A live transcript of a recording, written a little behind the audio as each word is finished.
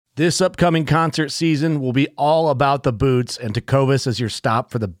This upcoming concert season will be all about the boots, and Tecovas is your stop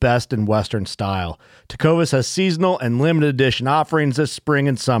for the best in Western style. Tecovas has seasonal and limited edition offerings this spring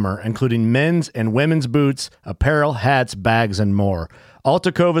and summer, including men's and women's boots, apparel, hats, bags, and more. All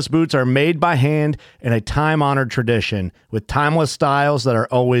Tecovas boots are made by hand in a time-honored tradition with timeless styles that are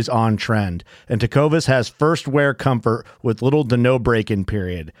always on trend. And Tecovas has first wear comfort with little to no break-in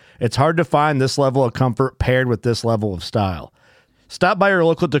period. It's hard to find this level of comfort paired with this level of style. Stop by your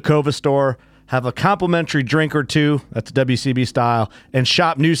local Tecovas store, have a complimentary drink or two, that's WCB style, and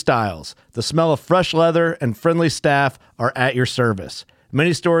shop new styles. The smell of fresh leather and friendly staff are at your service.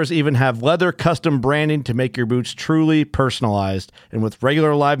 Many stores even have leather custom branding to make your boots truly personalized. And with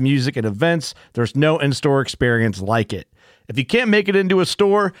regular live music and events, there's no in-store experience like it. If you can't make it into a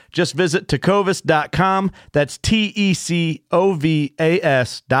store, just visit tecovas.com. That's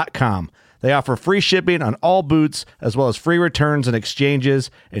TECOVAS.com. They offer free shipping on all boots, as well as free returns and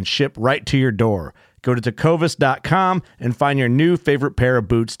exchanges, and ship right to your door. Go to tecovas.com and find your new favorite pair of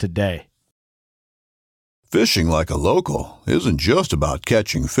boots today. Fishing like a local isn't just about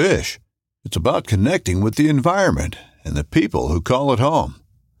catching fish. It's about connecting with the environment and the people who call it home.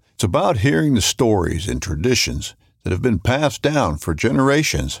 It's about hearing the stories and traditions that have been passed down for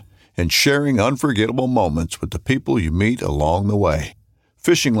generations and sharing unforgettable moments with the people you meet along the way.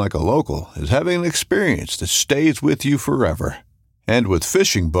 Fishing like a local is having an experience that stays with you forever. And with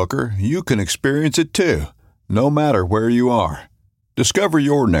Fishing Booker, you can experience it too, no matter where you are. Discover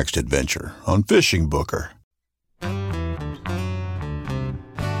your next adventure on Fishing Booker.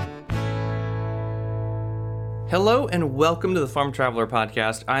 Hello and welcome to the Farm Traveler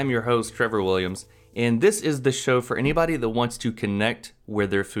Podcast. I'm your host, Trevor Williams, and this is the show for anybody that wants to connect where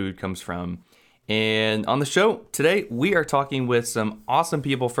their food comes from. And on the show today, we are talking with some awesome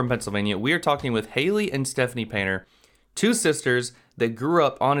people from Pennsylvania. We are talking with Haley and Stephanie Painter, two sisters that grew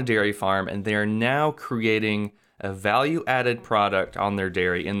up on a dairy farm, and they are now creating a value-added product on their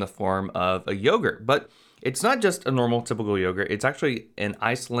dairy in the form of a yogurt. But it's not just a normal, typical yogurt. It's actually an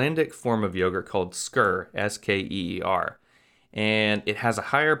Icelandic form of yogurt called Skyr, S-K-E-E-R. And it has a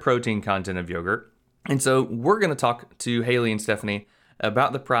higher protein content of yogurt. And so we're going to talk to Haley and Stephanie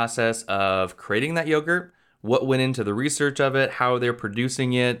about the process of creating that yogurt, what went into the research of it, how they're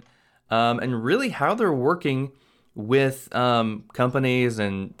producing it, and really how they're working with companies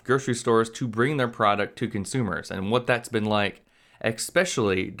and grocery stores to bring their product to consumers and what that's been like,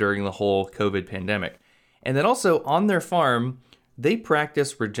 especially during the whole COVID pandemic. And then also on their farm, they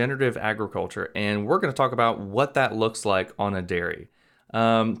practice regenerative agriculture, and we're going to talk about what that looks like on a dairy,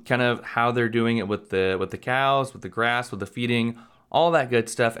 kind of how they're doing it with the cows, with the grass, with the feeding, all that good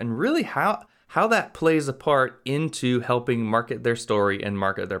stuff, and really how that plays a part into helping market their story and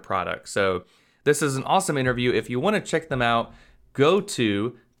market their product. So this is an awesome interview. If you want to check them out, go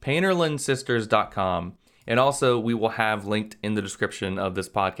to painterlandsisters.com. And also we will have linked in the description of this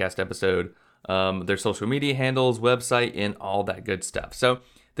podcast episode their social media handles, website, and all that good stuff. So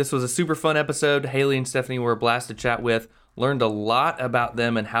this was a super fun episode. Haley and Stephanie were a blast to chat with, learned a lot about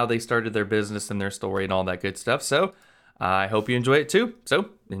them and how they started their business and their story and all that good stuff. So I hope you enjoy it too. So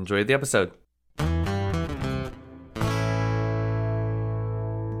enjoy the episode.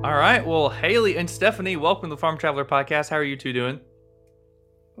 All right. Well, Haley and Stephanie, welcome to the Farm Traveler Podcast. How are you two doing?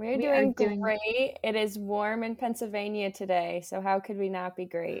 We're doing great. It is warm in Pennsylvania today, so how could we not be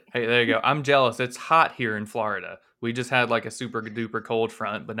great? Hey, there you go. I'm jealous. It's hot here in Florida. We just had like a super duper cold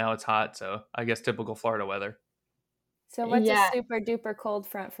front, but now it's hot. So I guess typical Florida weather. So what's a super duper cold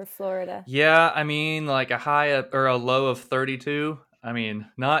front for Florida? Yeah, I mean like a high or a low of 32. I mean,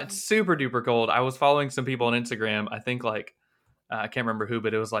 not super duper cold. I was following some people on Instagram. I think like, I can't remember who,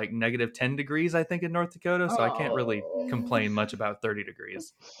 but it was like negative 10 degrees, I think, in North Dakota. So I can't really complain much about 30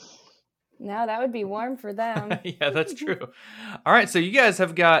 degrees. No, that would be warm for them. Yeah, that's true. All right. So you guys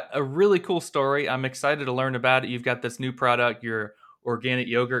have got a really cool story. I'm excited to learn about it. You've got this new product, your organic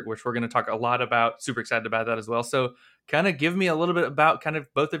yogurt, which we're going to talk a lot about. Super excited about that as well. So kind of give me a little bit about kind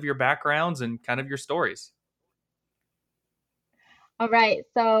of both of your backgrounds and kind of your stories. All right.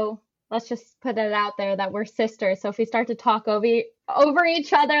 So let's just put it out there that we're sisters. So if we start to talk over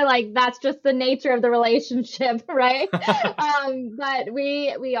each other, like that's just the nature of the relationship, right? But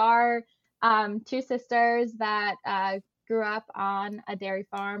we are two sisters that grew up on a dairy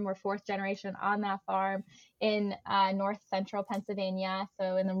farm. We're fourth generation on that farm in north central Pennsylvania,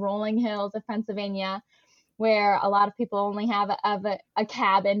 so in the rolling hills of Pennsylvania, where a lot of people only have a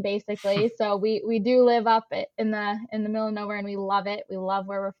cabin basically. So we do live up in the middle of nowhere, and we love it. We love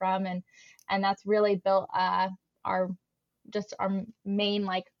where we're from, and that's really built our main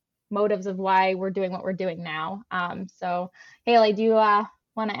like motives of why we're doing what we're doing now. So Haley, do you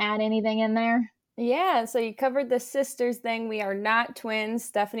want to add anything in there? Yeah, so you covered the sisters thing. We are not twins.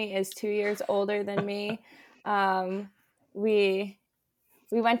 Stephanie is 2 years older than me. We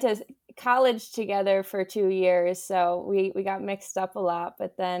went to college together for 2 years, so we got mixed up a lot.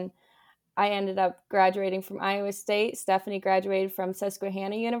 But then I ended up graduating from Iowa State. Stephanie graduated from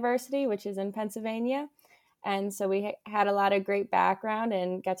Susquehanna University, which is in Pennsylvania. And so we had a lot of great background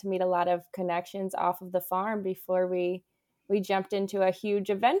and got to meet a lot of connections off of the farm before we jumped into a huge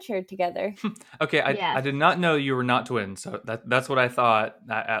adventure together. Okay, Yes. I did not know you were not twins. So that's what I thought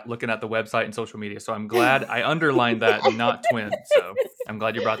at looking at the website and social media. So I'm glad I underlined that, not twins. So I'm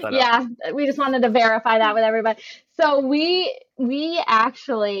glad you brought that up. Yeah, we just wanted to verify that with everybody. So we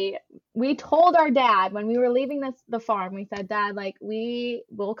actually told our dad when we were leaving the farm, we said, Dad, like we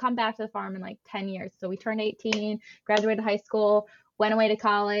will come back to the farm in like 10 years. So we turned 18, graduated high school, went away to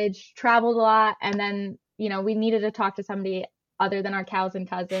college, traveled a lot, and then, you know, we needed to talk to somebody other than our cows and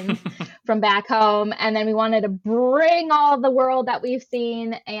cousins from back home. And then we wanted to bring all the world that we've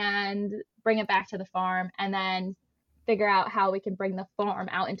seen and bring it back to the farm, and then figure out how we can bring the farm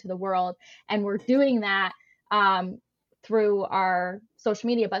out into the world. And we're doing that through our social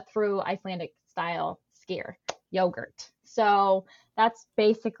media, but through Icelandic style skyr yogurt. So that's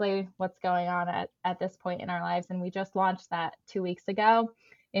basically what's going on at this point in our lives. And we just launched that 2 weeks ago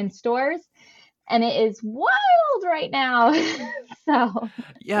in stores. And it is wild right now. So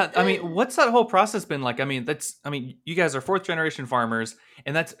yeah, I mean, what's that whole process been like? I mean, you guys are 4th generation farmers,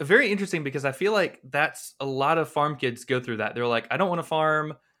 and that's very interesting because I feel like that's a lot of farm kids go through that. They're like, I don't want to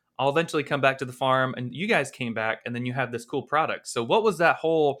farm. I'll eventually come back to the farm. And you guys came back, and then you have this cool product. So what was that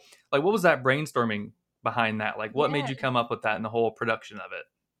whole, like, what was that brainstorming behind that? Like, what made you come up with that and the whole production of it?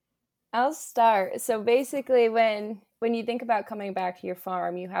 I'll start. So basically when you think about coming back to your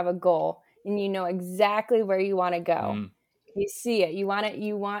farm, you have a goal and you know exactly where you want to go. You see it. You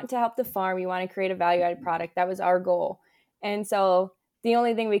want to help the farm. You want to create a value-added product. That was our goal. And so the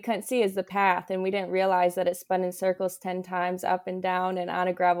only thing we couldn't see is the path. And we didn't realize that it spun in circles 10 times up and down and on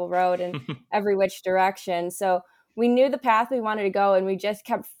a gravel road and every which direction. So we knew the path we wanted to go, and we just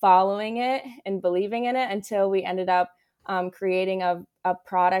kept following it and believing in it until we ended up creating a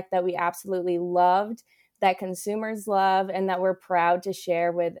product that we absolutely loved, that consumers love, and that we're proud to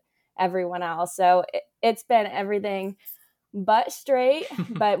share with everyone else. So it's been everything but straight,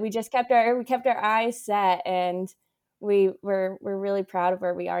 but we just kept our eyes set, and we're really proud of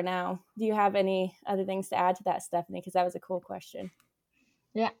where we are now. Do you have any other things to add to that, Stephanie? Because that was a cool question.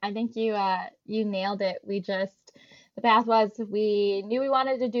 Yeah, I think you nailed it. The path was, we knew we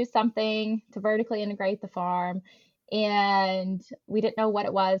wanted to do something to vertically integrate the farm, and we didn't know what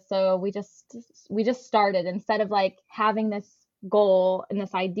it was. So we just started, instead of like having this goal and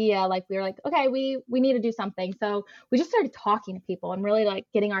this idea, like we were like, okay, we need to do something. So we just started talking to people and really like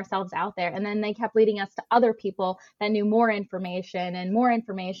getting ourselves out there. And then they kept leading us to other people that knew more information and more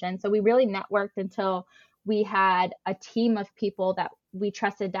information. So we really networked until we had a team of people that we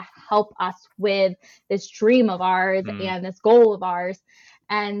trusted to help us with this dream of ours and this goal of ours.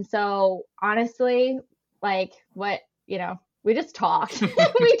 And so honestly, like we just talked.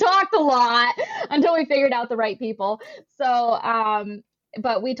 We talked a lot until we figured out the right people. So,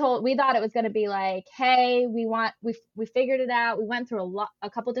 but we thought it was going to be like, hey, we figured it out. We went through a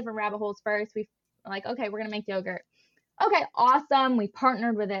couple different rabbit holes first. We like, okay, we're going to make yogurt. Okay, awesome. We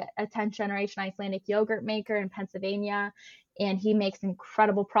partnered with a 10th generation Icelandic yogurt maker in Pennsylvania, and he makes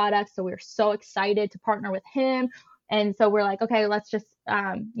incredible products. So we were so excited to partner with him. And so we're like, okay, let's just,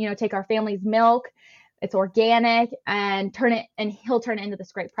 take our family's milk. It's organic, and he'll turn it into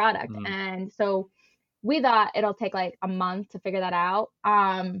this great product. And so we thought it'll take like a month to figure that out.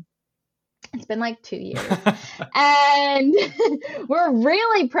 It's been like 2 years and we're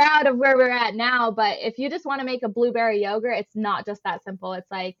really proud of where we're at now. But if you just want to make a blueberry yogurt, it's not just that simple.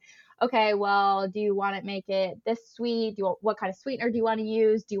 It's like, okay, well, do you want to make it this sweet? What kind of sweetener do you want to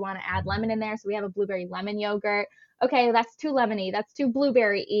use? Do you want to add lemon in there? So we have a blueberry lemon yogurt. Okay, that's too lemony. That's too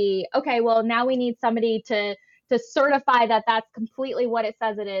blueberry-y. Okay, well, now we need somebody to certify that that's completely what it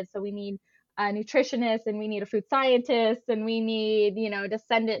says it is. So we need a nutritionist, and we need a food scientist, and we need, to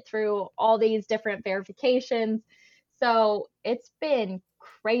send it through all these different verifications. So it's been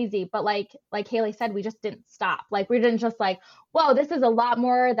crazy. But like Haley said, we just didn't stop. Like, we didn't just like, whoa, this is a lot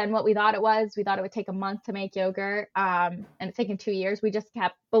more than what we thought it was. We thought it would take a month to make yogurt. And it's taken 2 years. We just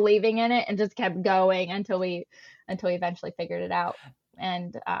kept believing in it and just kept going until we eventually figured it out.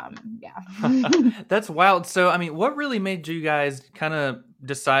 And yeah. That's wild. So, I mean, what really made you guys kind of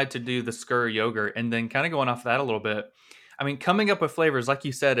decide to do the skyr yogurt? And then kind of going off that a little bit, I mean, coming up with flavors, like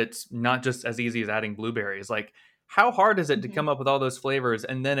you said, it's not just as easy as adding blueberries. Like, how hard is it to Mhm. come up with all those flavors?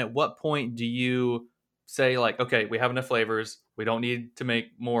 And then at what point do you say like, okay, we have enough flavors. We don't need to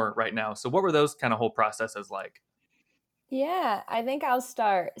make more right now. So what were those kind of whole processes like? Yeah, I think I'll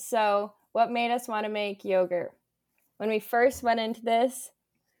start. So, what made us want to make yogurt? When we first went into this,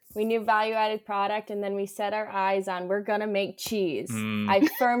 we knew value added product, and then we set our eyes on we're going to make cheese. I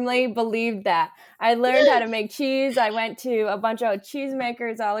firmly believed that. I learned how to make cheese. I went to a bunch of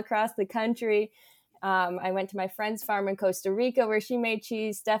cheesemakers all across the country. I went to my friend's farm in Costa Rica where she made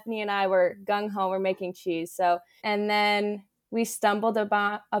cheese. Stephanie and I were gung-ho, we're making cheese. So, and then we stumbled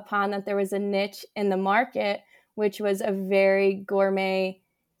upon that there was a niche in the market, which was a very gourmet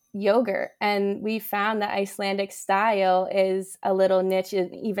yogurt. And we found that Icelandic style is a little niche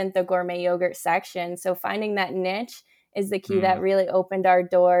in even the gourmet yogurt section. So finding that niche is the key that really opened our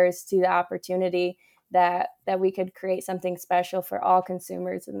doors to the opportunity that we could create something special for all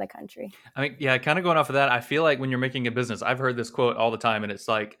consumers in the country. I mean, yeah, kind of going off of that, I feel like when you're making a business, I've heard this quote all the time, and it's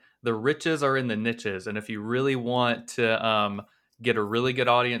like the riches are in the niches. And if you really want to get a really good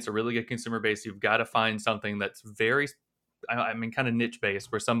audience, a really good consumer base, you've got to find something that's very, I mean, kind of niche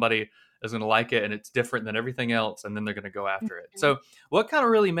based, where somebody is going to like it and it's different than everything else, and then they're going to go after it. So what kind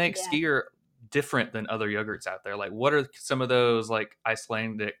of really makes Skyr different than other yogurts out there? Like, what are some of those like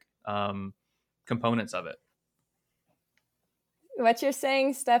Icelandic components of it? What you're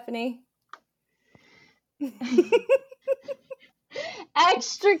saying, Stephanie?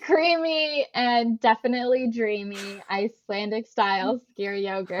 Extra creamy and definitely dreamy Icelandic style Skyr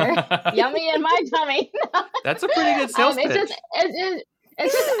yogurt. Yummy in my tummy. That's a pretty good sales pitch.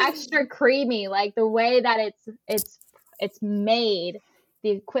 It's just extra creamy, like the way that it's made.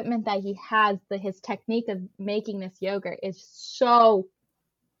 The equipment that he has, his technique of making this yogurt is so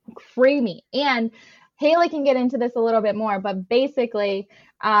creamy. And Haley can get into this a little bit more, but basically,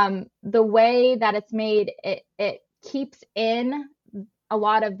 the way that it's made, it keeps in a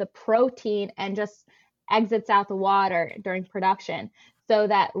lot of the protein and just exits out the water during production. So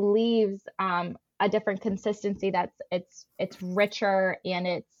that leaves a different consistency. That's it's richer and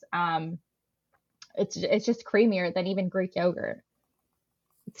it's just creamier than even Greek yogurt.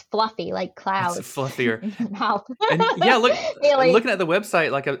 It's fluffy like clouds. It's fluffier. In your mouth. And yeah, Haley. looking at the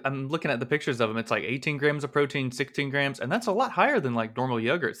website, like I'm looking at the pictures of them, it's like 18 grams of protein, 16 grams, and that's a lot higher than like normal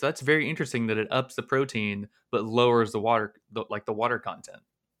yogurt. So that's very interesting that it ups the protein but lowers the water content.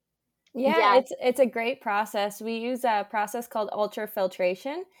 Yeah, it's a great process. We use a process called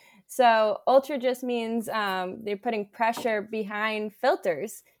ultrafiltration. So ultra just means they're putting pressure behind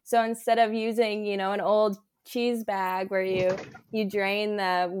filters. So instead of using, an old cheese bag where you drain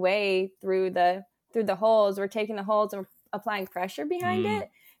the whey through the holes, we're taking the holes and applying pressure behind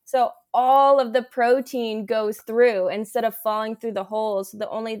it. So all of the protein goes through instead of falling through the holes. The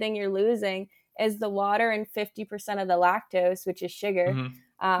only thing you're losing is the water and 50% of the lactose, which is sugar.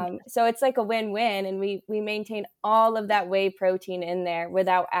 So it's like a win-win, and we maintain all of that whey protein in there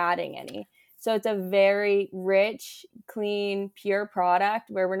without adding any. So it's a very rich, clean, pure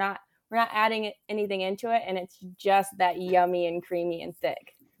product where we're not adding anything into it, and it's just that yummy and creamy and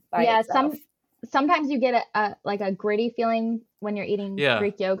thick. Sometimes you get a gritty feeling when you're eating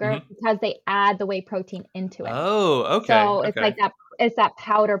Greek yogurt because they add the whay protein into it. Oh, okay. So it's like that. It's that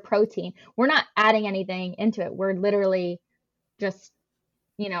powder protein. We're not adding anything into it. We're literally just,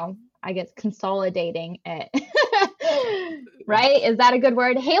 I guess consolidating it. Right? Is that a good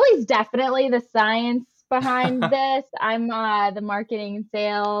word? Haley's definitely the science behind this. I'm the marketing and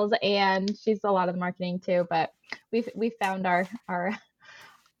sales, and she's a lot of the marketing too. But we've found our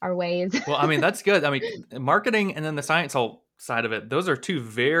ways. Well, I mean, that's good. I mean, marketing and then the science whole side of it, those are two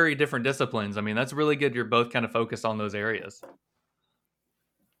very different disciplines. I mean, that's really good. You're both kind of focused on those areas.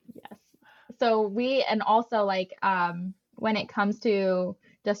 Yes. So and also when it comes to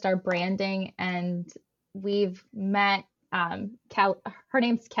just our branding, and we've met her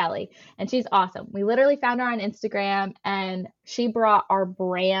name's Kelly, and she's awesome. We literally found her on Instagram, and she brought our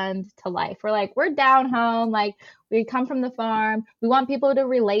brand to life. We're like, we're down home. Like, we come from the farm. We want people to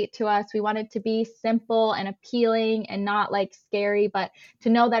relate to us. We want it to be simple and appealing and not like scary, but to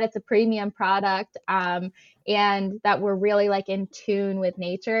know that it's a premium product, and that we're really like in tune with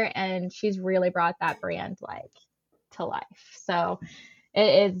nature. And she's really brought that brand like to life. So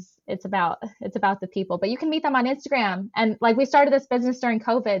it's about the people, but you can meet them on Instagram. And like, we started this business during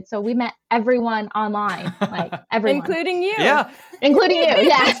COVID, so we met everyone online, like everyone, including you. Yeah, including you.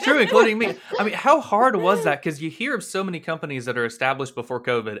 Yeah, it's true, including me. I mean, how hard was that? Because you hear of so many companies that are established before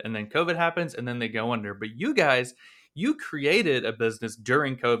COVID, and then COVID happens, and then they go under. But you guys, you created a business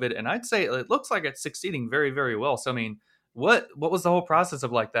during COVID, and I'd say it looks like it's succeeding very, very well. So I mean, what was the whole process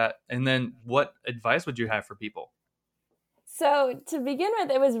of like that? And then what advice would you have for people? So to begin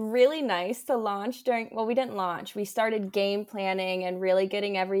with, it was really nice to launch we didn't launch. We started game planning and really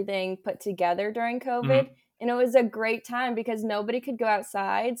getting everything put together during COVID. Mm-hmm. And it was a great time because nobody could go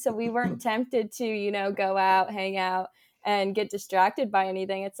outside. So we weren't tempted to, go out, hang out, and get distracted by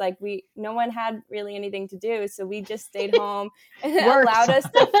anything. It's like no one had really anything to do. So we just stayed home, and it allowed us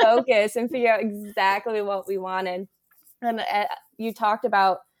to focus and figure out exactly what we wanted. And you talked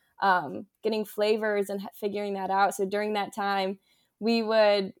about getting flavors and figuring that out. So during that time, we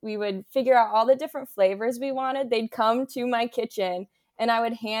would figure out all the different flavors we wanted. They'd come to my kitchen, and I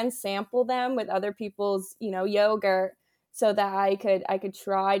would hand sample them with other people's, yogurt, so that I could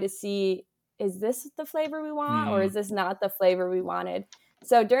try to see, is this the flavor we want, or is this not the flavor we wanted?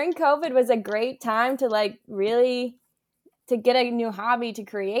 So during COVID was a great time to really to get a new hobby, to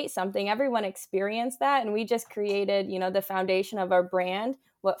create something. Everyone experienced that, and we just created, the foundation of our brand,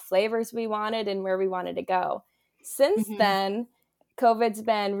 what flavors we wanted and where we wanted to go. Since then, COVID's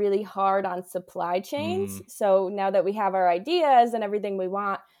been really hard on supply chains. So now that we have our ideas and everything we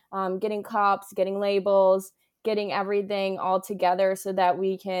want, getting cups, getting labels, getting everything all together so that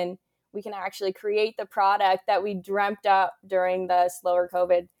we can actually create the product that we dreamt up during the slower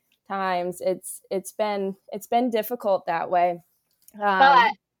COVID times. It's been difficult that way.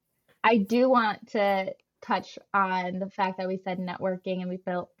 But I do want to touch on the fact that we said networking, and we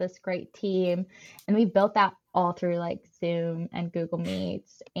built this great team, and we built that all through Zoom and Google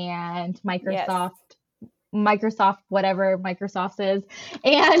Meets and Microsoft, whatever Microsoft is.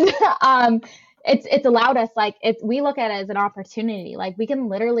 And it's allowed us, we look at it as an opportunity. We can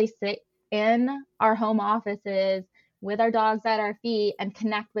literally sit in our home offices with our dogs at our feet and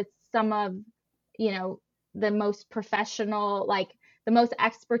connect with some of, the most professional, the most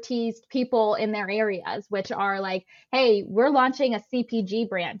expertise people in their areas, which are hey, we're launching a CPG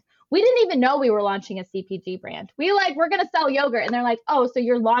brand. We didn't even know we were launching a CPG brand. We're going to sell yogurt. And they're like, oh, so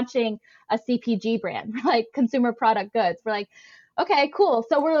you're launching a CPG brand, consumer product goods. We're okay, cool.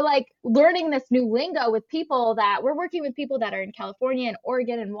 So we're learning this new lingo with people that we're working with, people that are in California and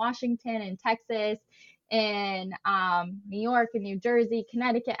Oregon and Washington and Texas and New York and New Jersey,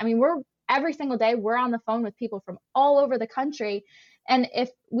 Connecticut. I mean, every single day we're on the phone with people from all over the country. And if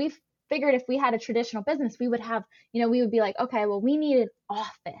we figured if we had a traditional business, we would have, we would be okay, well, we need an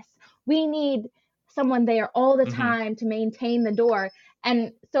office. We need someone there all the time to maintain the door.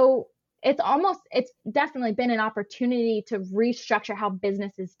 And so it's definitely been an opportunity to restructure how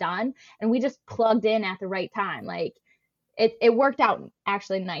business is done. And we just plugged in at the right time. It worked out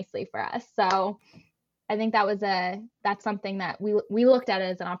actually nicely for us. So I think that's something that we looked at it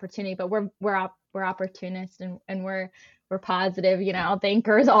as an opportunity, but we're opportunists and we're positive,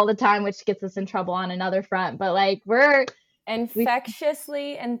 thinkers all the time, which gets us in trouble on another front. But we're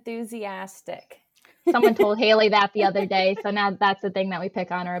infectiously enthusiastic. Someone told Haley that the other day, so now that's the thing that we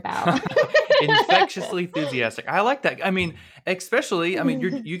pick on her about. Infectiously enthusiastic. I like that. I mean, especially,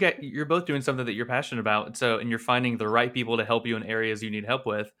 you're both doing something that you're passionate about. And you're finding the right people to help you in areas you need help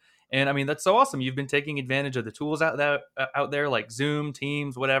with. And that's so awesome. You've been taking advantage of the tools out there like Zoom,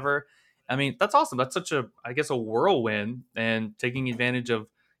 Teams, whatever. That's awesome. That's such a whirlwind, and taking advantage of,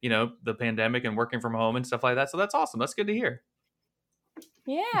 the pandemic and working from home and stuff like that. So that's awesome. That's good to hear.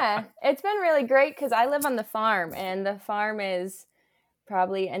 Yeah, it's been really great because I live on the farm, and the farm is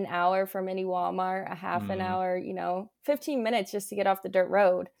probably an hour from any Walmart, a half an hour, 15 minutes just to get off the dirt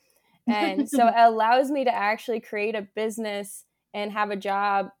road. And so it allows me to actually create a business and have a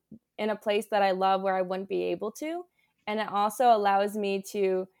job in a place that I love where I wouldn't be able to. And it also allows me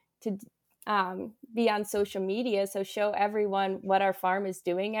to be on social media. So show everyone what our farm is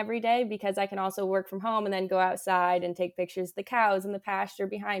doing every day, because I can also work from home and then go outside and take pictures of the cows in the pasture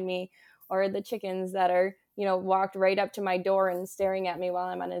behind me, or the chickens that are, walked right up to my door and staring at me while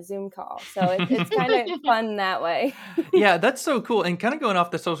I'm on a Zoom call. So it's kind of fun that way. Yeah, that's so cool. And kind of going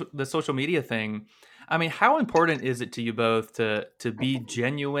off the social media thing, how important is it to you both to be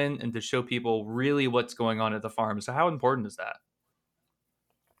genuine and to show people really what's going on at the farm? So how important is that?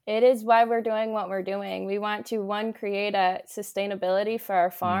 It is why we're doing what we're doing. We want to, create a sustainability for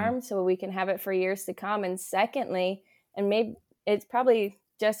our farm so we can have it for years to come. And secondly, and maybe it's probably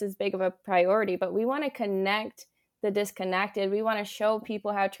just as big of a priority, but we want to connect the disconnected. We want to show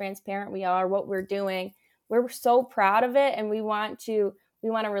people how transparent we are, what we're doing. We're so proud of it, and we want to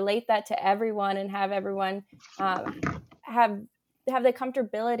relate that to everyone and have everyone have the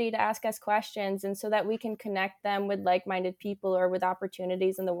comfortability to ask us questions, and so that we can connect them with like-minded people or with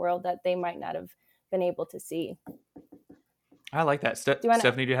opportunities in the world that they might not have been able to see. I like that.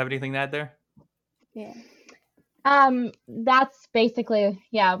 Stephanie, do you have anything to add there? Yeah. That's basically,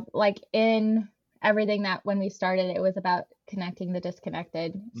 in everything that when we started, it was about connecting the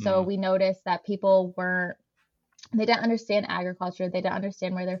disconnected. So we noticed that people they didn't understand agriculture. They didn't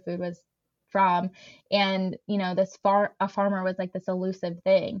understand where their food was from. And, a farmer was like this elusive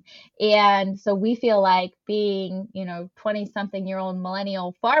thing. And so we feel like being, 20 something year old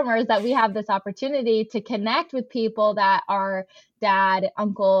millennial farmers, that we have this opportunity to connect with people that our dad,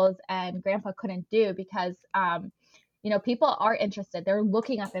 uncles, and grandpa couldn't do, because, people are interested. They're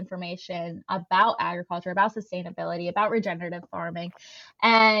looking up information about agriculture, about sustainability, about regenerative farming.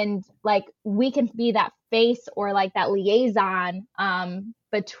 And like, we can be that face or like that liaison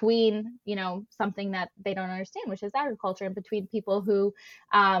between, something that they don't understand, which is agriculture, and between people who,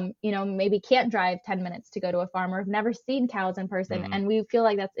 maybe can't drive 10 minutes to go to a farm or have never seen cows in person. And we feel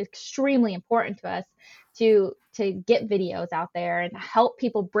like that's extremely important to us to get videos out there and help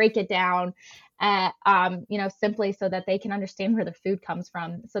people break it down, simply so that they can understand where their food comes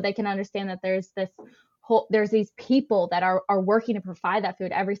from, so they can understand that there's these people that are working to provide that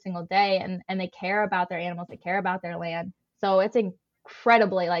food every single day, and they care about their animals, they care about their land. So it's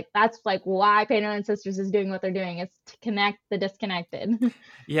incredibly, like, that's like why Painterland Sisters is doing what they're doing, is to connect the disconnected.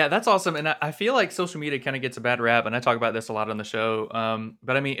 Yeah, that's awesome. And I feel like social media kind of gets a bad rap, and I talk about this a lot on the show.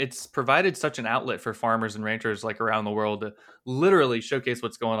 But I mean, it's provided such an outlet for farmers and ranchers like around the world to literally showcase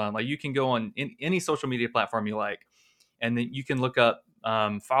what's going on. Like, you can go on any social media platform you like, and then you can look up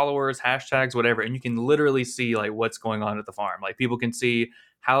followers, hashtags, whatever, and you can literally see like what's going on at the farm. Like, people can see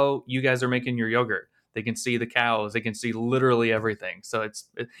how you guys are making your yogurt. They can see the cows. They can see literally everything. So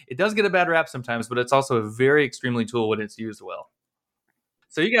it does get a bad rap sometimes, but it's also a very extremely tool when it's used well.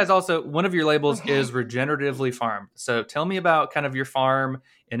 So you guys also, one of your labels is regeneratively farmed. So tell me about kind of your farm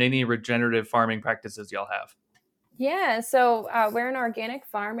and any regenerative farming practices y'all have. Yeah, so we're an organic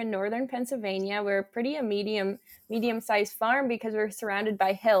farm in northern Pennsylvania. We're a medium-sized farm because we're surrounded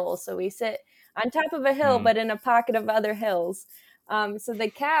by hills. So we sit on top of a hill, but in a pocket of other hills. So the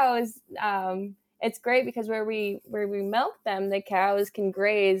cows, it's great because where we milk them, the cows can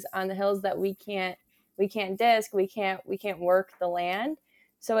graze on the hills that we can't disc, we can't work the land.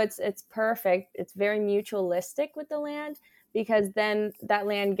 So it's perfect. It's very mutualistic with the land, because then that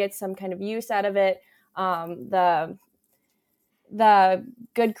land gets some kind of use out of it. The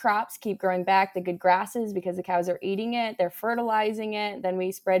good crops keep growing back, the good grasses, because the cows are eating it, they're fertilizing it. Then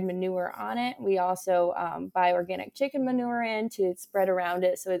we spread manure on it. We also buy organic chicken manure in to spread around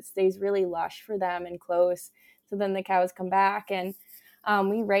it, so it stays really lush for them and close. So then the cows come back, and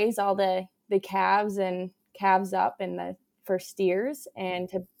we raise all the calves and calves up for steers and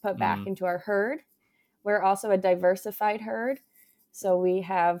to put back into our herd. We're also a diversified herd. So we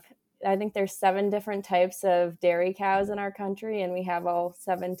have, I think there's 7 different types of dairy cows in our country, and we have all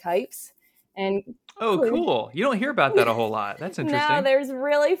 7 types. And cool. You don't hear about that a whole lot. That's interesting. No, there's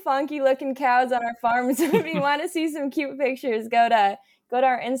really funky looking cows on our farm. So if you want to see some cute pictures, go to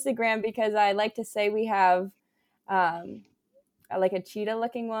our Instagram, because I like to say we have like a cheetah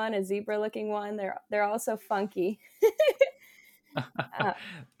looking one, a zebra looking one. They're all so funky.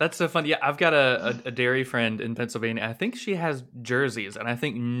 That's so fun. Yeah, I've got a dairy friend in Pennsylvania. I think she has jerseys, and I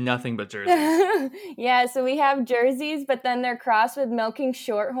think nothing but jerseys. Yeah, so we have jerseys, but then they're crossed with milking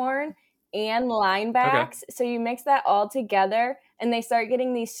shorthorn and linebacks. Okay. So you mix that all together, and they start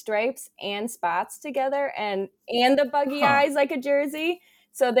getting these stripes and spots together, and the buggy eyes like a jersey.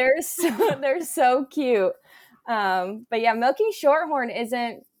 So they're so cute. But yeah, milking shorthorn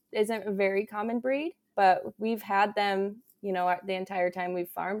isn't a very common breed, but we've had them, the entire time we've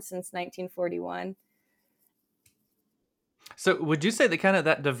farmed since 1941. So would you say that kind of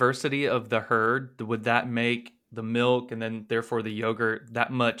that diversity of the herd, would that make the milk and then therefore the yogurt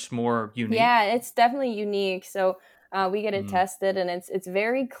that much more unique? Yeah, it's definitely unique. So we get it tested, and it's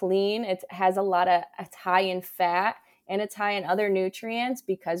very clean. It has it's high in fat, and it's high in other nutrients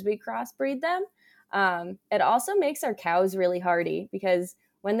because we crossbreed them. It also makes our cows really hardy, because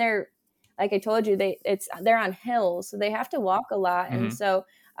when they're, like I told you, they're on hills, so they have to walk a lot. Mm-hmm. And so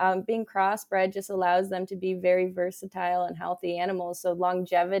being crossbred just allows them to be very versatile and healthy animals. So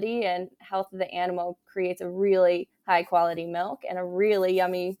longevity and health of the animal creates a really high quality milk and a really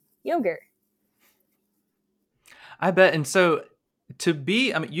yummy yogurt. I bet. And so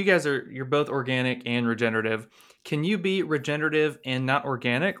you guys you're both organic and regenerative. Can you be regenerative and not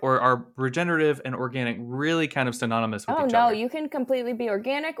organic, or are regenerative and organic really kind of synonymous with each other? Oh, no, you can completely be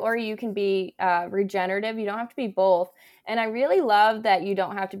organic, or you can be regenerative. You don't have to be both. And I really love that you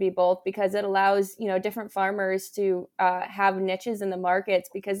don't have to be both, because it allows, different farmers to have niches in the markets,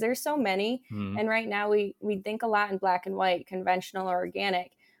 because there's so many. Mm-hmm. And right now we think a lot in black and white, conventional or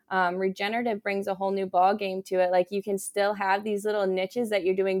organic. Regenerative brings a whole new ball game to it. Like, you can still have these little niches that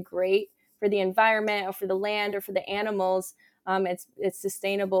you're doing great for the environment or for the land or for the animals, it's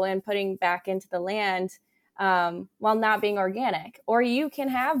sustainable and putting back into the land while not being organic. Or you can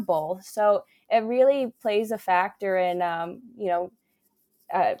have both. So it really plays a factor in,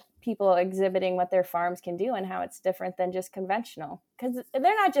 people exhibiting what their farms can do and how it's different than just conventional. Because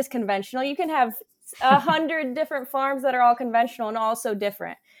they're not just conventional. You can have 100 different farms that are all conventional and all so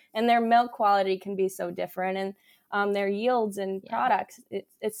different. And their milk quality can be so different. And their yields and products,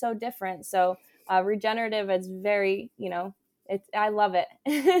 it's so different. So regenerative is very, I love it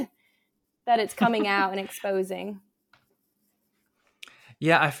that it's coming out and exposing.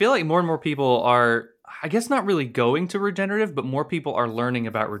 Yeah, I feel like more and more people are, I guess, not really going to regenerative, but more people are learning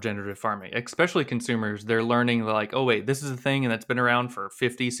about regenerative farming, especially consumers. They're learning like, oh, wait, this is a thing and that's been around for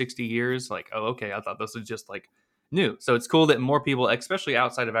 50, 60 years. Like, oh, okay, I thought this was just like new. So it's cool that more people, especially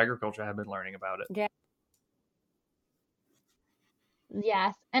outside of agriculture, have been learning about it. Yeah.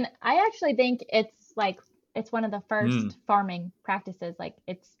 Yes. And I actually think it's one of the first farming practices. Like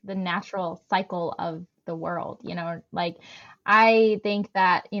it's the natural cycle of the world, like I think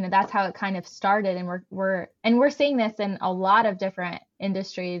that, that's how it kind of started. And we're seeing this in a lot of different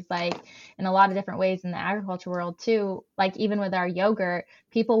industries, like in a lot of different ways in the agriculture world too. Like even with our yogurt,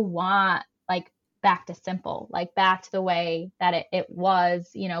 people want like back to simple, like back to the way that it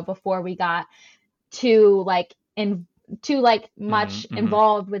was, before we got too much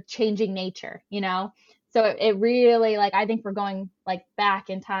involved with changing nature, So it really, like, I think we're going like back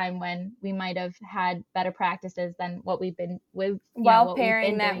in time when we might have had better practices than what we've been with. While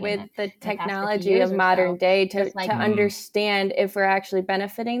pairing that with the technology of modern day to understand if we're actually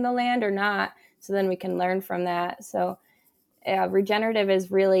benefiting the land or not. So then we can learn from that. So regenerative is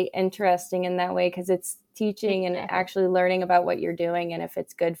really interesting in that way because it's teaching and actually learning about what you're doing and if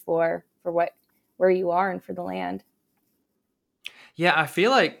it's good for where you are and for the land. Yeah, I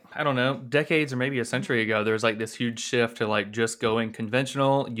feel like, I don't know, decades or maybe a century ago, there was like this huge shift to like just going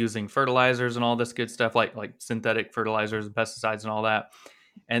conventional, using fertilizers and all this good stuff, like synthetic fertilizers and pesticides and all that.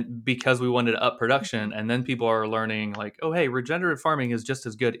 And because we wanted to up production, and then people are learning like, oh, hey, regenerative farming is just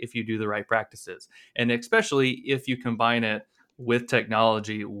as good if you do the right practices. And especially if you combine it with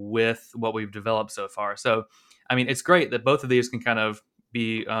technology, with what we've developed so far. So, I mean, it's great that both of these can kind of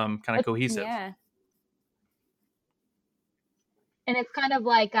be kind of cohesive. Yeah. And it's kind of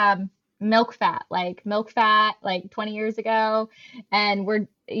like milk fat like 20 years ago. And we're,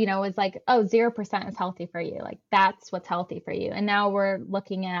 it's like, oh, 0% is healthy for you. Like that's what's healthy for you. And now we're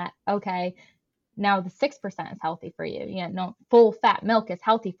looking at, okay, now the 6% is healthy for you. No, full fat milk is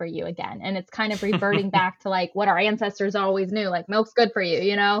healthy for you again. And it's kind of reverting back to like what our ancestors always knew, like milk's good for you,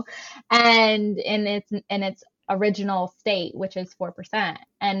 and it's original state, which is 4%.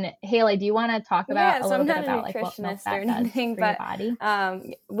 And Haley, do you want to talk about a little bit about like what milk fat does for your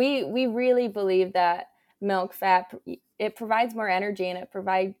body? We really believe that milk fat, it provides more energy and it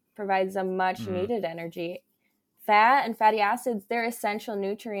provides a much needed energy. Fat and fatty acids, they're essential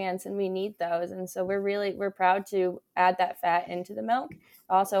nutrients and we need those. And so we're proud to add that fat into the milk. It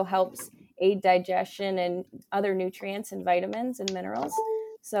also helps aid digestion and other nutrients and vitamins and minerals.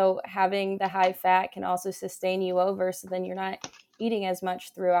 So having the high fat can also sustain you over, so then you're not eating as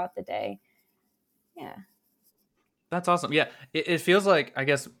much throughout the day. Yeah. That's awesome. Yeah. It feels like, I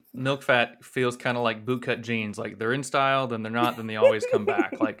guess, milk fat feels kind of like bootcut jeans. Like they're in style, then they're not, then they always come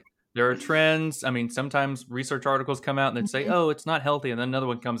back. Like there are trends. I mean, sometimes research articles come out and they say, oh, it's not healthy. And then another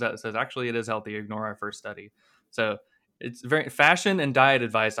one comes out that says, actually, it is healthy. Ignore our first study. So it's very fashion and diet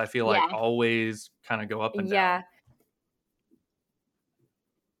advice. I feel like always kind of go up and down.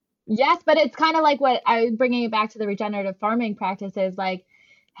 Yes, but it's kind of like what I was bringing it back to the regenerative farming practices. Like,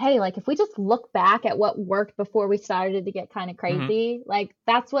 hey, like if we just look back at what worked before we started to get kind of crazy, like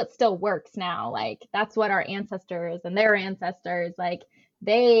that's what still works now. Like that's what our ancestors and their ancestors, like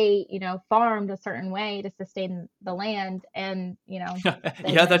they, farmed a certain way to sustain the land and,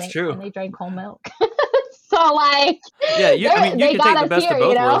 that's true. And they drank whole milk. So like, you can take the best of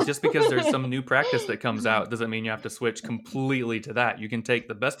both worlds. Just because there's some new practice that comes out doesn't mean you have to switch completely to that. You can take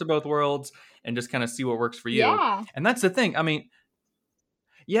the best of both worlds and just kind of see what works for you. Yeah. And that's the thing. I mean,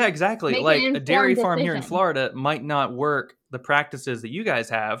 yeah, exactly. Like a dairy farm here in Florida might not work the practices that you guys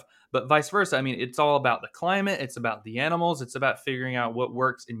have, but vice versa. I mean, it's all about the climate. It's about the animals. It's about figuring out what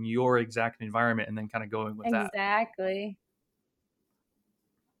works in your exact environment and then kind of going with that. Exactly.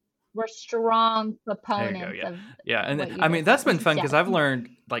 We're strong proponents of and I mean that's been fun because I've learned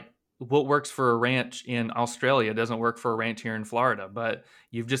like what works for a ranch in Australia doesn't work for a ranch here in Florida, but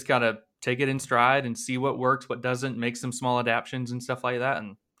you've just got to take it in stride and see what works, what doesn't, make some small adaptations and stuff like that,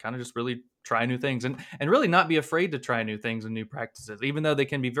 and kind of just really try new things and really not be afraid to try new things and new practices, even though they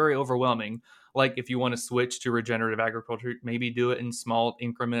can be very overwhelming. Like if you want to switch to regenerative agriculture, maybe do it in small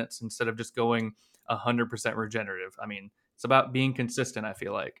increments instead of just going 100% regenerative. I mean, it's about being consistent, I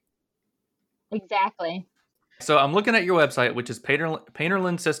feel like. Exactly. So I'm looking at your website, which is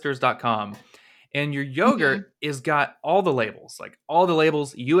painterlandsisters.com. And your yogurt is got all the labels,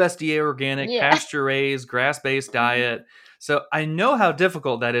 USDA organic, pasture raised, grass-based diet. So I know how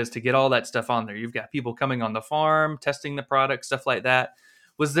difficult that is to get all that stuff on there. You've got people coming on the farm, testing the product, stuff like that.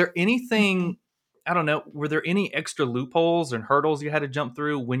 Was there anything, I don't know, were there any extra loopholes and hurdles you had to jump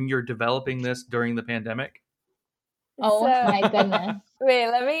through when you're developing this during the pandemic? Oh, my goodness. Wait,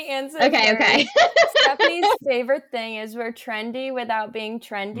 let me answer. Okay. Stephanie's favorite thing is we're trendy without being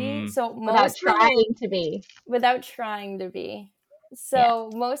trendy. So without trying to be. So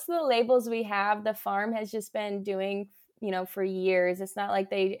most of the labels we have, the farm has just been doing, for years. It's not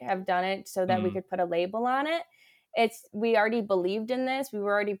like they have done it so that we could put a label on it. We already believed in this. We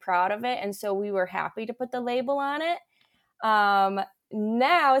were already proud of it. And so we were happy to put the label on it.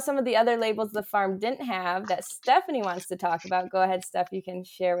 Now, some of the other labels the farm didn't have that Stephanie wants to talk about. Go ahead, Steph. You can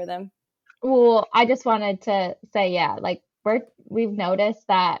share with them. Well, I just wanted to say, we've noticed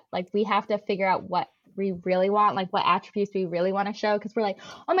that we have to figure out what we really want, what attributes we really want to show, because we're like,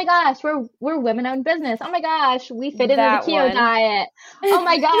 oh my gosh, we're women-owned business. Oh my gosh, we fit into the keto diet. Oh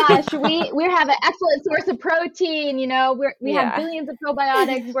my gosh, we have an excellent source of protein. We have billions of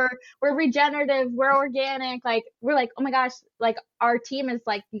probiotics. We're regenerative. We're organic. We're like, oh my gosh, our team is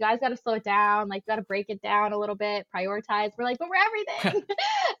like, you guys got to slow it down. You got to break it down a little bit, prioritize. We're like, but we're everything.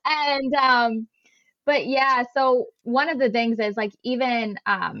 And but yeah, so one of the things is even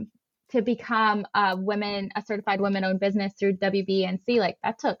to become a certified women-owned business through WBNC,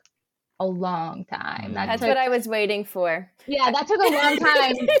 that took a long time. That's what I was waiting for. Yeah, that took a long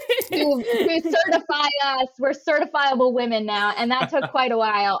time to certify us. We're certifiable women now, and that took quite a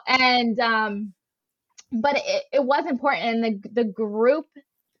while. And but it was important, and the group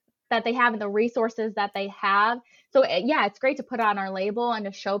that they have and the resources that they have. So it's great to put on our label and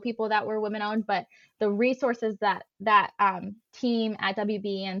to show people that we're women-owned, but the resources that team at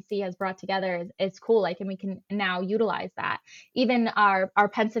WBNC has brought together is cool. And we can now utilize that. Even our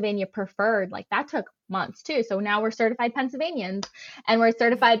Pennsylvania preferred, that took months too. So now we're certified Pennsylvanians, and we're a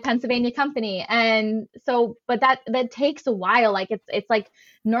certified Pennsylvania company. And so, but that takes a while. It's like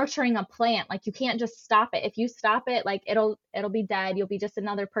nurturing a plant. You can't just stop it. If you stop it, it'll be dead. You'll be just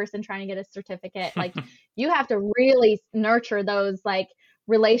another person trying to get a certificate. You have to really nurture those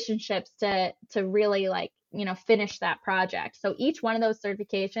relationships to really finish that project. So each one of those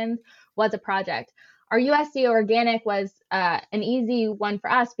certifications was a project. Our USDA organic was an easy one for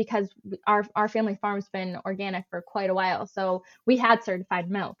us because our family farm's been organic for quite a while. So we had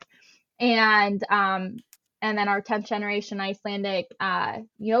certified milk, and then our 10th generation Icelandic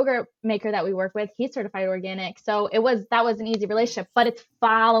yogurt maker that we work with, he's certified organic. So that was an easy relationship, but it's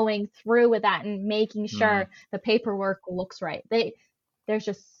following through with that and making sure the paperwork looks right. There's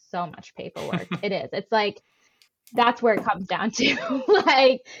just so much paperwork. It is. It's that's where it comes down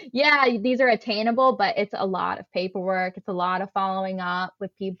to. These are attainable, but it's a lot of paperwork. It's a lot of following up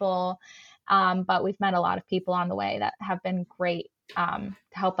with people. But we've met a lot of people on the way that have been great to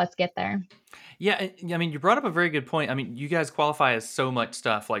help us get there. Yeah, I mean, you brought up a very good point. I mean, you guys qualify as so much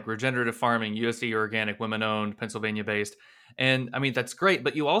stuff, like regenerative farming, USDA organic, women-owned, Pennsylvania-based. And I mean, that's great,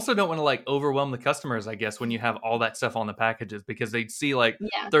 but you also don't want to overwhelm the customers, I guess, when you have all that stuff on the packages, because they'd see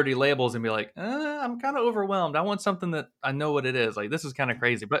 30 labels and be like, I'm kind of overwhelmed. I want something that I know what it is. This is kind of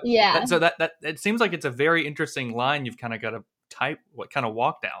crazy. But so that it seems like it's a very interesting line you've kind of got to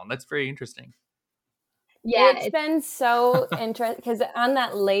walk down. That's very interesting. Yeah, it's been so interesting because on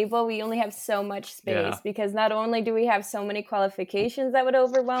that label, we only have so much space because not only do we have so many qualifications that would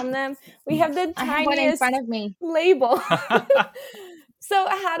overwhelm them, we have the tiniest in front of me. label. So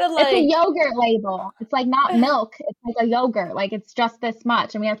how to it's a yogurt label. It's not milk. It's a yogurt. It's just this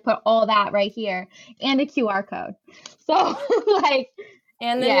much. And we have to put all that right here and a QR code. So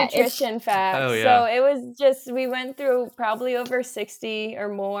and the nutrition facts. Oh, yeah. So it was just, we went through probably over 60 or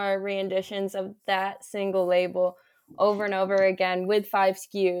more renditions of that single label over and over again with 5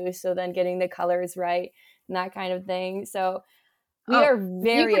 SKUs. So then getting the colors right and that kind of thing. So we are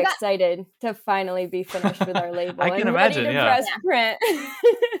very excited to finally be finished with our label. I can imagine, press print.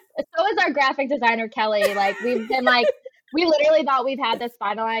 So is our graphic designer, Kelly. We've been we literally thought we've had this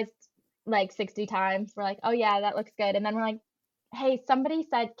finalized 60 times. We're like, oh yeah, that looks good. And then we're like, hey, somebody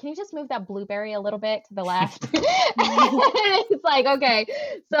said, can you just move that blueberry a little bit to the left? It's okay.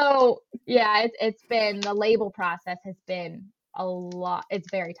 So yeah, it's been, the label process has been a lot. It's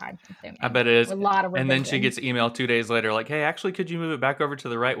very time consuming. I bet it is. A lot of and then she revisions. gets emailed 2 days later, like, hey, actually, could you move it back over to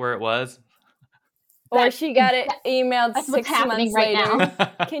the right where it was? Or she got it emailed That's what's 6 happening months right later.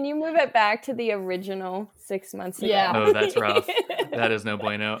 now. Can you move it back to the original 6 months ago? Yeah. Oh, that's rough. That is no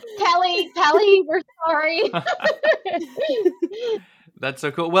bueno. Kelly, we're sorry. That's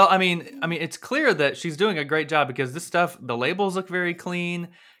so cool. Well, I mean, it's clear that she's doing a great job because this stuff, the labels look very clean.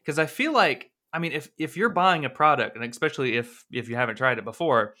 Because I feel like, I mean, if you're buying a product, and especially if you haven't tried it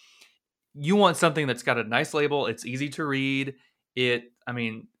before, you want something that's got a nice label. It's easy to read.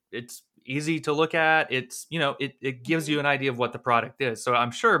 It's easy to look at. It's, it gives you an idea of what the product is. So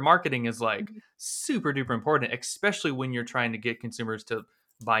I'm sure marketing is like super duper important, especially when you're trying to get consumers to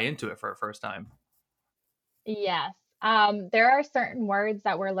buy into it for a first time. Yes. There are certain words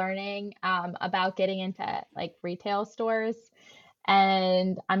that we're learning about getting into like retail stores.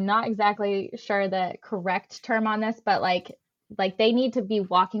 And I'm not exactly sure the correct term on this, but like they need to be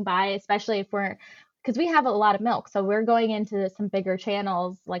walking by, especially because we have a lot of milk. So we're going into some bigger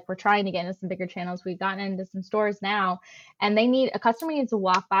channels, like we're trying to get into some bigger channels. We've gotten into some stores now, and a customer needs to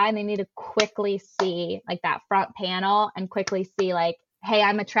walk by and they need to quickly see like that front panel and quickly see like, hey,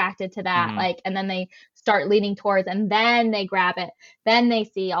 I'm attracted to that. Like, and then they start leaning towards, and then they grab it. Then they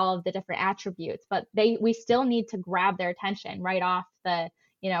see all of the different attributes, but we still need to grab their attention right off the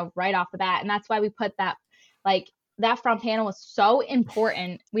bat. And that's why we put that, like, that front panel was so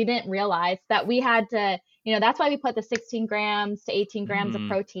important. We didn't realize that we had to, that's why we put the 16 grams to 18 grams of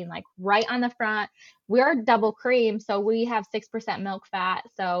protein, like right on the front. We're double cream, so we have 6% milk fat.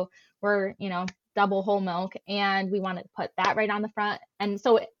 So we're, double whole milk, and we wanted to put that right on the front. And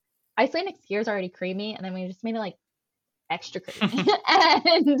so Icelandic Skyr is already creamy, and then we just made it like extra creamy.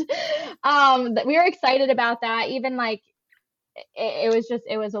 And we were excited about that. Even like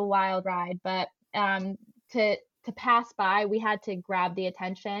it was a wild ride, but to pass by, we had to grab the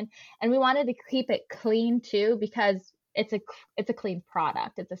attention, and we wanted to keep it clean too, because it's a clean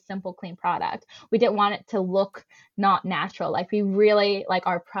product. It's a simple, clean product. We didn't want it to look not natural. Like, we really like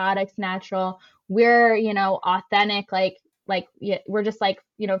our products natural. We're, authentic, like we're just like,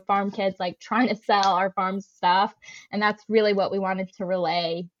 farm kids, like trying to sell our farm stuff. And that's really what we wanted to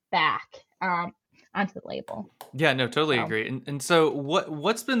relay back onto the label. Yeah, no, totally agree. And so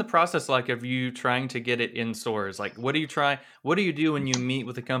what's been the process like of you trying to get it in stores? Like, what do you do when you meet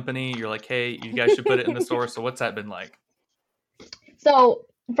with a company? You're like, hey, you guys should put it in the store. So what's that been like? So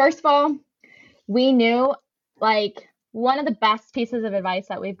first of all, we knew, like, one of the best pieces of advice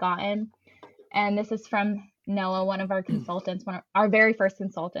that we've gotten, and this is from Noah, one of our consultants, our very first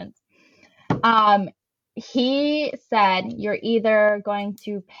consultants. He said, you're either going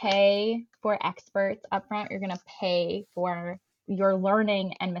to pay for experts upfront, or you're going to pay for your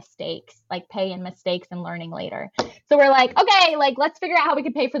learning and mistakes, like pay in mistakes and learning later. So we're like, okay, like, let's figure out how we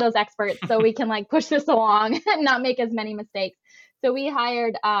can pay for those experts so we can like push this along and not make as many mistakes. So we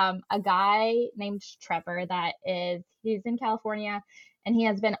hired a guy named Trevor he's in California, and he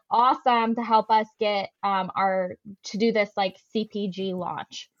has been awesome to help us get to do this like CPG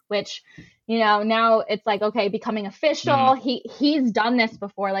launch, which, now it's like, okay, becoming official. He's done this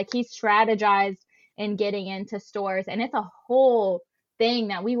before. Like, he's strategized in getting into stores, and it's a whole thing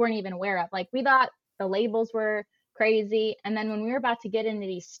that we weren't even aware of. Like, we thought the labels were crazy. And then when we were about to get into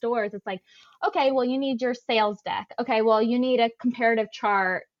these stores, it's like, okay, well, you need your sales deck. Okay, well, you need a comparative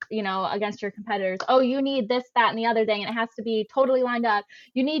chart, against your competitors. Oh, you need this, that, and the other thing. And it has to be totally lined up.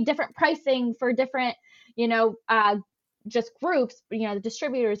 You need different pricing for different, just groups, the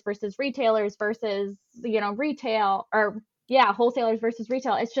distributors versus retailers versus, retail, or wholesalers versus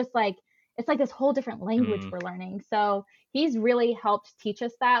retail. It's just like, it's like this whole different language we're learning. So he's really helped teach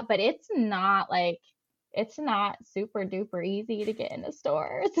us that, but it's not super duper easy to get into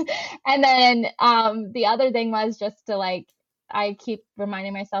stores. And then the other thing was just to like, I keep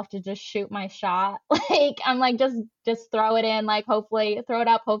reminding myself to just shoot my shot. Like, I'm like, just throw it in, like, hopefully throw it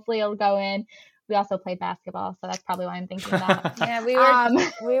up, hopefully it'll go in. We also played basketball, so that's probably why I'm thinking that. Yeah,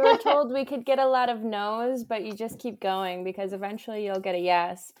 we were told we could get a lot of no's, but you just keep going because eventually you'll get a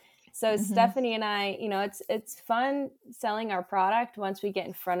yes. So Stephanie and I, it's fun selling our product once we get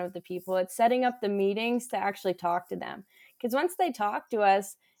in front of the people. It's setting up the meetings to actually talk to them. Because once they talk to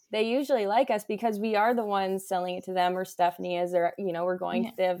us, they usually like us because we are the ones selling it to them, or Stephanie is, or, we're going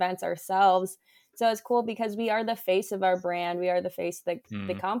to the events ourselves. So it's cool because we are the face of our brand. We are the face of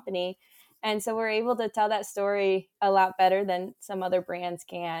the company. And so we're able to tell that story a lot better than some other brands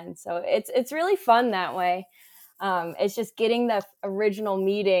can. So it's really fun that way. It's just getting the original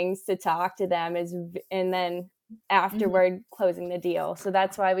meetings to talk to them and then afterward closing the deal. So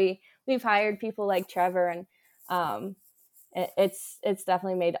that's why we've hired people like Trevor, and it's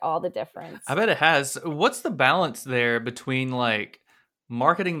definitely made all the difference. I bet it has. What's the balance there between like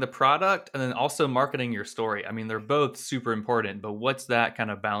marketing the product and then also marketing your story? I mean, they're both super important, but what's that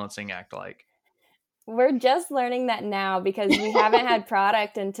kind of balancing act like? We're just learning that now because we haven't had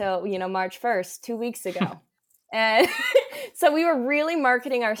product until, March 1st, 2 weeks ago. And so we were really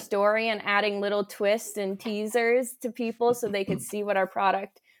marketing our story and adding little twists and teasers to people so they could see what our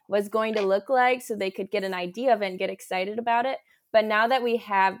product was going to look like, so they could get an idea of it and get excited about it. But now that we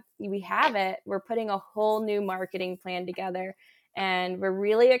have it, we're putting a whole new marketing plan together, and we're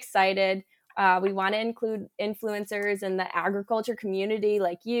really excited. We want to include influencers in the agriculture community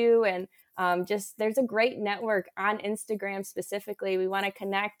like you, and just there's a great network on Instagram specifically. We want to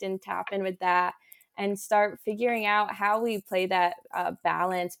connect and tap in with that and start figuring out how we play that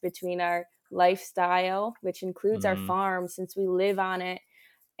balance between our lifestyle, which includes our farm since we live on it,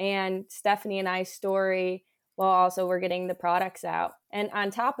 and Stephanie and I's story, while also we're getting the products out. And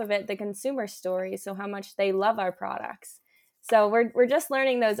on top of it, the consumer story, so how much they love our products. So we're just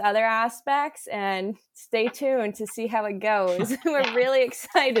learning those other aspects, and stay tuned to see how it goes. We're really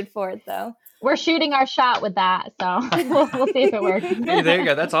excited for it, though. We're shooting our shot with that, so we'll see if it works. Hey, there you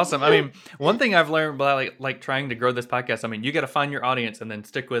go. That's awesome. I mean, one thing I've learned by like trying to grow this podcast, I mean, you got to find your audience and then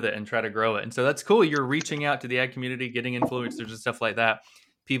stick with it and try to grow it. And so that's cool. You're reaching out to the ag community, getting influencers and stuff like that.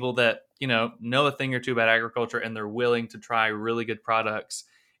 People that, know a thing or two about agriculture, and they're willing to try really good products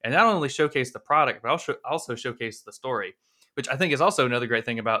and not only showcase the product, but also showcase the story, which I think is also another great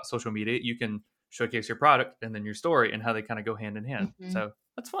thing about social media. You can showcase your product and then your story and how they kind of go hand in hand. So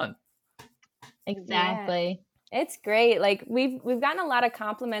that's fun. Exactly. Yeah. It's great. Like we've gotten a lot of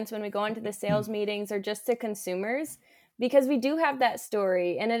compliments when we go into the sales meetings or just to consumers, because we do have that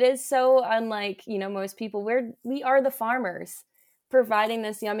story, and it is so unlike, most people. We are the farmers providing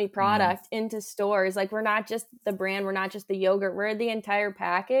this yummy product into stores. Like we're not just the brand, we're not just the yogurt, we're the entire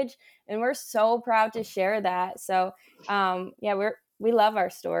package, and we're so proud to share that. So we love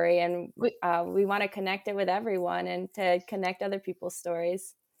our story, and we want to connect it with everyone and to connect other people's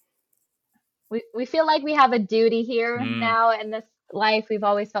stories. We feel like we have a duty here now in this life. We've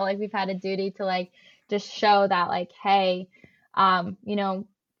always felt like we've had a duty to like just show that like, hey,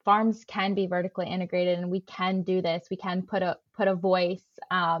 farms can be vertically integrated, and we can do this. We can put a voice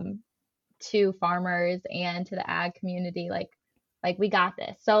to farmers and to the ag community. Like we got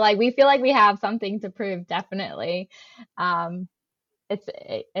this. So like we feel like we have something to prove. Definitely.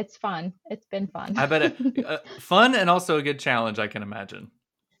 It's fun. It's been fun. I bet fun and also a good challenge, I can imagine.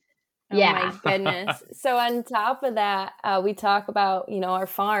 Yeah. Oh my goodness. So on top of that, we talk about, our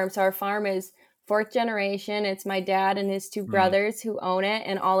farm. So our farm is 4th generation. It's my dad and his 2 brothers who own it,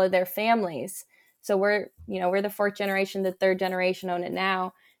 and all of their families. So we're the 4th generation, the 3rd generation own it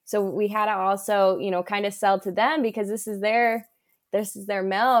now. So we had to also, kind of sell to them, because this is their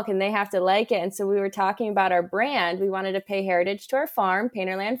milk and they have to like it. And so we were talking about our brand. We wanted to pay heritage to our farm,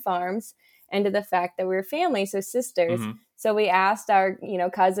 Painterland Farms, and to the fact that we're family, so sisters. So we asked our,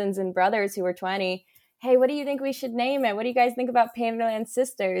 cousins and brothers who were 20, hey, what do you think we should name it? What do you guys think about Painterland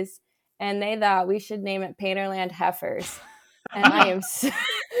Sisters? And they thought we should name it Painterland Heifers. And I am so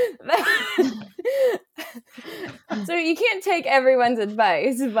you can't take everyone's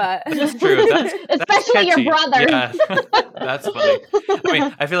advice, but it's true. That's especially catchy. your brother. Yeah, that's funny. I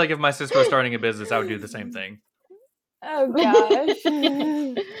mean, I feel like if my sister was starting a business, I would do the same thing. Oh gosh.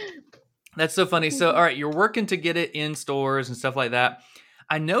 That's so funny. So, all right, you're working to get it in stores and stuff like that.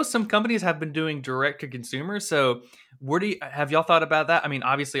 I know some companies have been doing direct to consumer. So, have y'all thought about that? I mean,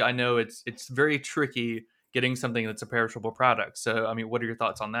 obviously, I know it's very tricky getting something that's a perishable product. So, I mean, what are your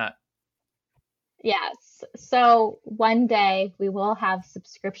thoughts on that? Yes. So one day we will have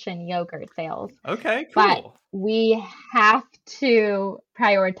subscription yogurt sales. Okay, cool. But we have to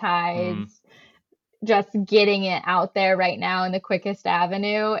prioritize just getting it out there right now in the quickest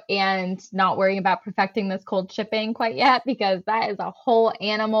avenue, and not worrying about perfecting this cold shipping quite yet, because that is a whole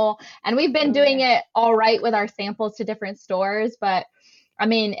animal. And we've been doing it all right with our samples to different stores, but I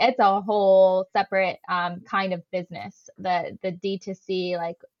mean, it's a whole separate kind of business, the D2C,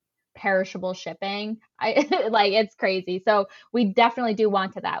 like perishable shipping. Like it's crazy. So we definitely do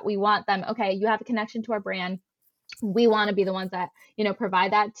want that. We want them, okay, you have a connection to our brand. We want to be the ones that,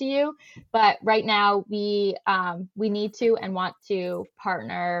 provide that to you. But right now we need to and want to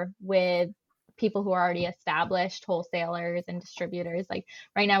partner with people who are already established, wholesalers and distributors. Like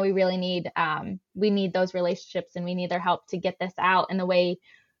right now we really need, we need those relationships, and we need their help to get this out in the way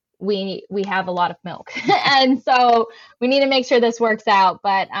we have a lot of milk. And so we need to make sure this works out,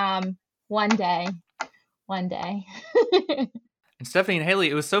 but one day. And Stephanie and Haley,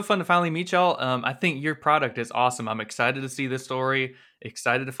 it was so fun to finally meet y'all. I think your product is awesome. I'm excited to see this story,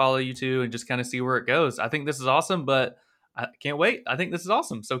 excited to follow you two and just kind of see where it goes. I think this is awesome, but I can't wait. I think this is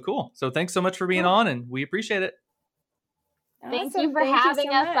awesome. So cool. So thanks so much for being on, and we appreciate it. Thank Awesome. you for Thank you having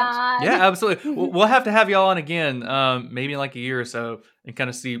so us much. on. Yeah, absolutely. We'll have to have y'all on again, maybe in like a year or so, and kind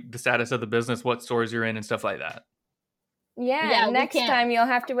of see the status of the business, what stores you're in, and stuff like that. Yeah, we next can. time you'll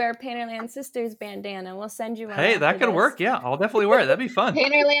have to wear a Painterland Sisters bandana. We'll send you one. Hey, that after could this. work. Yeah, I'll definitely wear it. That'd be fun.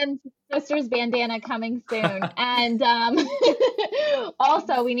 Painterland Sisters bandana coming soon. And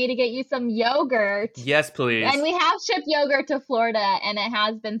also, we need to get you some yogurt. Yes, please. And we have shipped yogurt to Florida, and it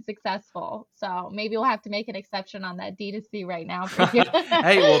has been successful. So maybe we'll have to make an exception on that D2C right now for you.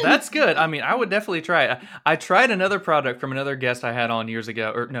 Hey, well, that's good. I mean, I would definitely try it. I tried another product from another guest I had on years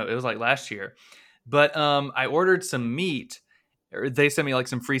ago, or no, it was like last year. But I ordered some meat. Or they sent me like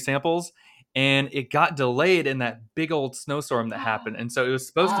some free samples, and it got delayed in that big old snowstorm that happened. And so it was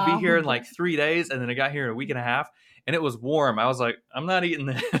supposed to be here in like 3 days, and then it got here in a week and a half, and it was warm. I was like, I'm not eating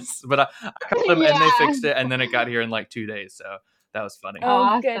this. But I called them and they fixed it, and then it got here in like 2 days. So that was funny. Oh,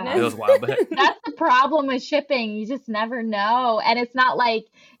 Awesome. goodness. It was wild. But That's the problem with shipping. You just never know. And it's not like,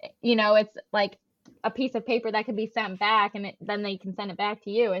 it's like a piece of paper that can be sent back and then they can send it back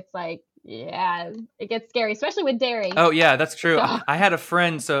to you. It's like, yeah, it gets scary, especially with dairy. Oh, yeah, that's true. So- I had a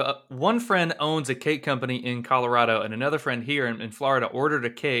friend. So one friend owns a cake company in Colorado, and another friend here in Florida ordered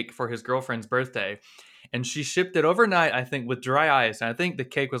a cake for his girlfriend's birthday. And she shipped it overnight, I think, with dry ice. And I think the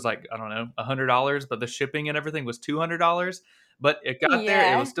cake was like, I don't know, $100, but the shipping and everything was $200. But it got there. It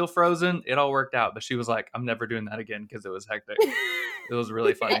Yeah. was still frozen. It all worked out. But she was like, I'm never doing that again because it was hectic. It was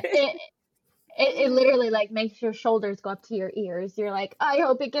really funny. It literally like makes your shoulders go up to your ears. You're like, I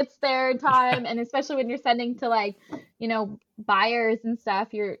hope it gets there in time. And especially when you're sending to like, buyers and stuff,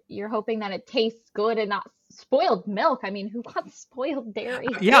 you're hoping that it tastes good and not spoiled milk. I mean, who wants spoiled dairy?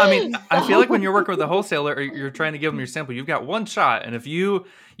 Yeah, I mean, I feel like when you're So- working with a wholesaler or you're trying to give them your sample, you've got one shot. And if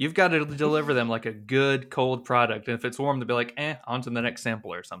you've got to deliver them like a good cold product. And if it's warm, they'll be like, on to the next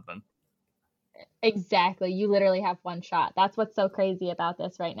sample or something. Exactly. You literally have one shot. That's what's so crazy about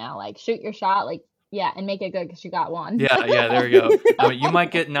this right now. Like, shoot your shot, and make it good because you got one. Yeah, there you go. I mean, you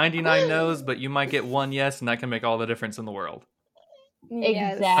might get 99 no's, but you might get one yes, and that can make all the difference in the world.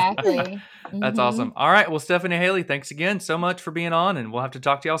 Yes. Exactly. That's Mhm. awesome. All right. Well, Stephanie, Haley, thanks again so much for being on, and we'll have to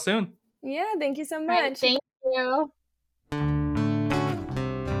talk to y'all soon. Yeah, thank you so All right, much. thank you.